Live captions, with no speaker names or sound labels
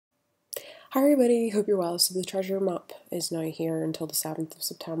Hi everybody, hope you're well. So the treasure map is now here until the 7th of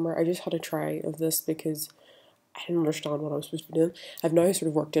September. I just had a try of this because I didn't understand what I was supposed to be doing. I've now sort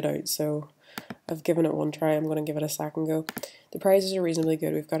of worked it out, so I've given it one try. I'm going to give it a second go. The prizes are reasonably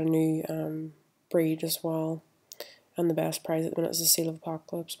good. We've got a new breed as well, and the best prize at the minute is the Seal of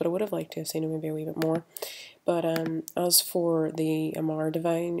Apocalypse, but I would have liked to have seen it maybe a wee bit more. But as for the Amira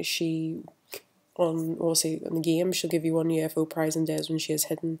Divine, she on the game she'll give you one UFO prize in days when she is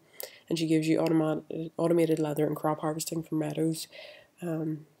hidden, and she gives you automated leather and crop harvesting from meadows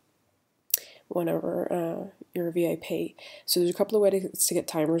whenever you're a VIP. So there's a couple of ways to get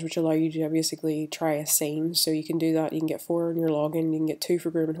timers which allow you to basically try a scene. So you can do that. You can get 4 in your login, you can get 2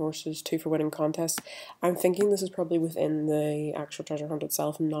 for grooming horses, 2 for winning contests. I'm thinking this is probably within the actual treasure hunt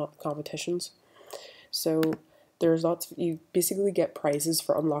itself and not competitions. So there's lots, you basically get prizes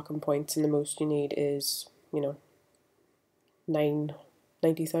for unlocking points, and the most you need is,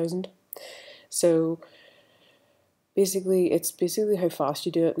 90,000. So basically, it's basically how fast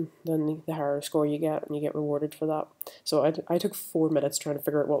you do it, and then the higher score you get, and you get rewarded for that. So I took 4 minutes trying to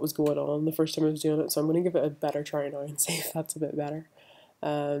figure out what was going on the first time I was doing it, so I'm going to give it a better try now and see if that's a bit better.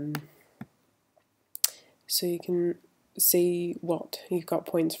 So you can see what you've got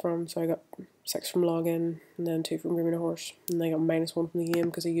points from. So I got 6 from login, and then 2 from grooming a horse, and I got -1 from the game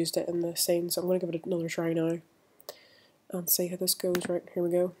because I used it in the scene. So I'm going to give it another try now and see how this goes. Right, here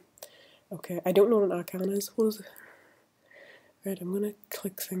we go. Okay, I don't know what an icon is. What is it? Right, I'm going to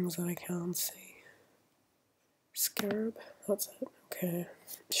click things that I can see. Scarab, that's it. Okay,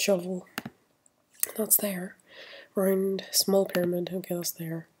 shovel, that's there. Round, small pyramid, okay, that's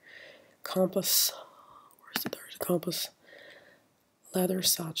there. Compass, where's it? There's a compass. Leather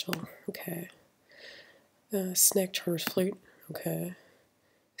satchel, okay. Snake charmer's flute, okay.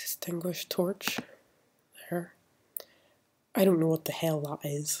 Extinguished torch, there. I don't know what the hell that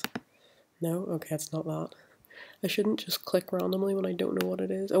is. No, okay, it's not that. I shouldn't just click randomly when I don't know what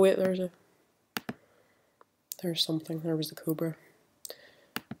it is. Oh wait, there's something. There was the cobra.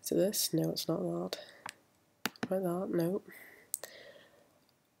 Is it this? No, it's not that. About that? No.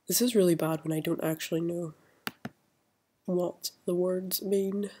 This is really bad when I don't actually know what the words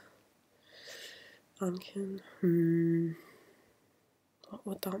mean. Ankin. What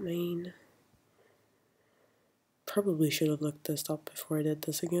would that mean? Probably should have looked this up before I did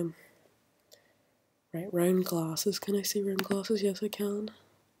this again. Right, round glasses. Can I see round glasses? Yes, I can.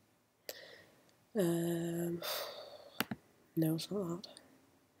 No, it's not that.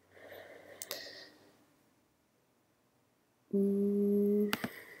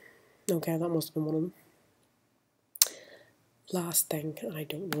 Okay, that must have been one of them. Last thing, I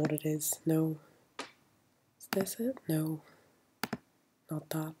don't know what it is. No. Is this it? No. Not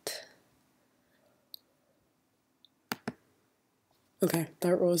that. Okay,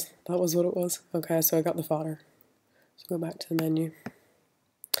 there it was. That was what it was. Okay, so I got the fodder. So go back to the menu.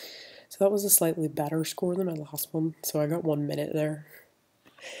 So that was a slightly better score than my last one. So I got 1 minute there.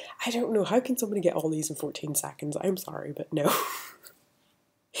 I don't know. How can somebody get all these in 14 seconds? I'm sorry, but no.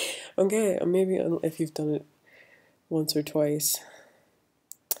 Okay, maybe if you've done it once or twice.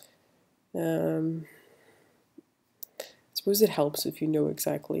 I suppose it helps if you know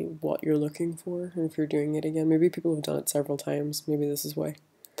exactly what you're looking for, and if you're doing it again. Maybe people have done it several times. Maybe this is why.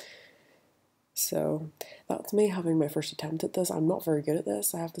 So that's me having my first attempt at this. I'm not very good at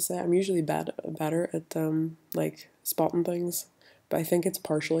this, I have to say. I'm usually better at like spotting things, but I think it's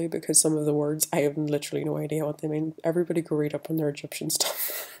partially because some of the words I have literally no idea what they mean. Everybody go read up on their Egyptian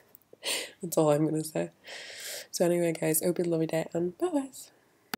stuff. That's all I'm gonna say. So anyway, guys, I hope you have a lovely day, and bye guys.